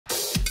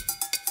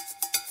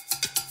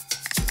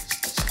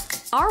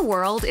Our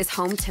world is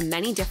home to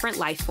many different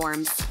life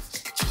forms.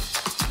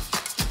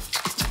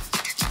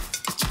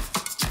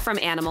 From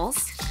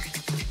animals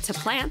to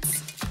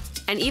plants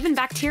and even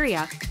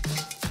bacteria.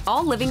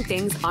 All living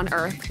things on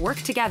Earth work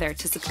together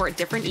to support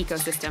different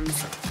ecosystems.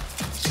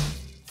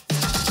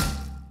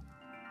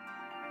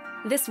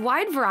 This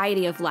wide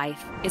variety of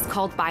life is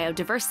called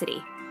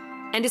biodiversity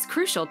and is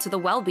crucial to the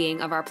well-being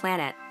of our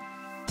planet.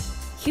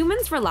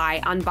 Humans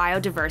rely on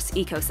biodiverse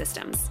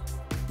ecosystems.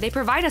 They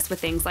provide us with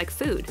things like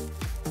food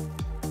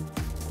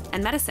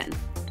and medicine.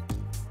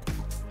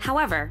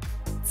 However,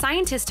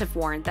 scientists have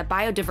warned that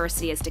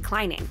biodiversity is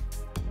declining,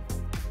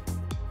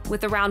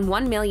 with around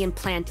 1 million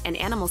plant and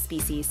animal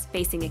species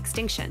facing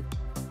extinction.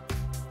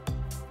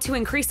 To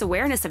increase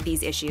awareness of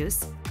these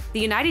issues, the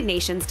United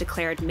Nations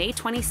declared May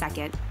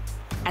 22nd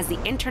as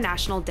the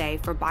International Day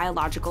for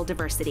Biological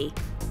Diversity.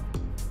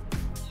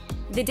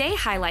 The day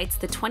highlights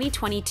the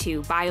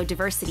 2022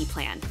 Biodiversity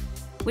Plan,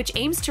 which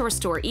aims to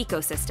restore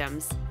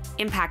ecosystems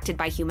impacted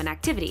by human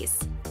activities,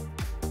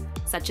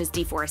 such as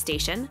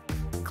deforestation,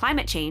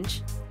 climate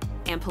change,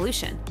 and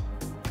pollution.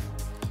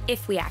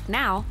 If we act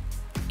now,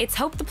 it's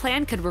hoped the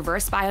plan could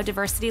reverse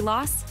biodiversity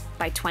loss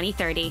by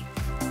 2030.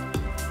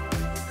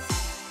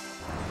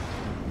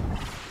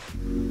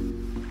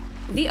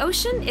 The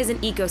ocean is an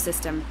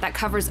ecosystem that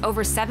covers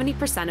over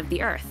 70% of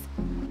the Earth,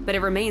 but it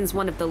remains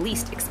one of the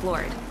least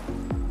explored.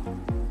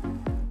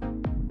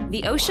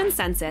 The Ocean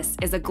Census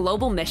is a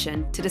global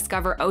mission to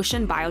discover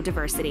ocean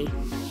biodiversity.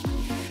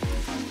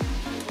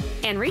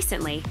 And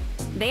recently,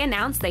 they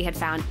announced they had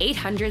found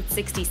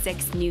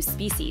 866 new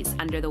species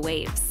under the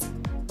waves.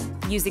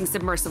 Using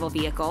submersible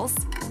vehicles,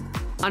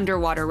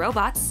 underwater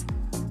robots,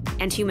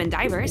 and human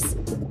divers,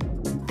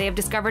 they have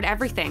discovered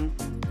everything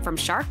from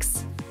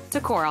sharks to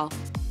coral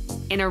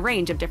in a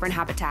range of different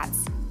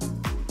habitats.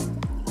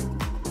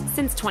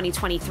 Since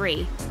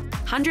 2023,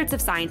 hundreds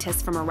of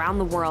scientists from around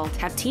the world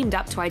have teamed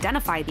up to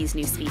identify these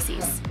new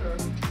species,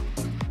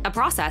 a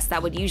process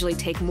that would usually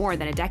take more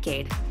than a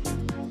decade.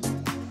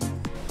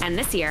 And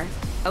this year,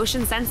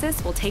 Ocean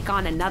Census will take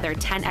on another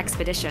 10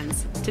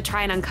 expeditions to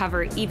try and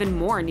uncover even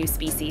more new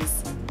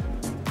species.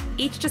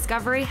 Each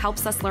discovery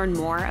helps us learn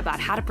more about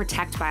how to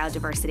protect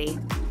biodiversity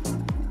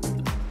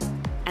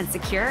and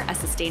secure a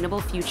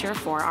sustainable future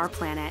for our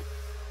planet.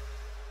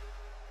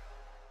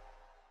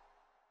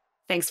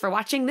 Thanks for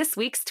watching this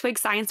week's Twig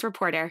Science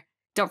Reporter.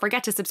 Don't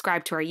forget to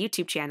subscribe to our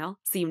YouTube channel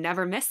so you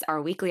never miss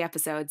our weekly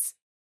episodes.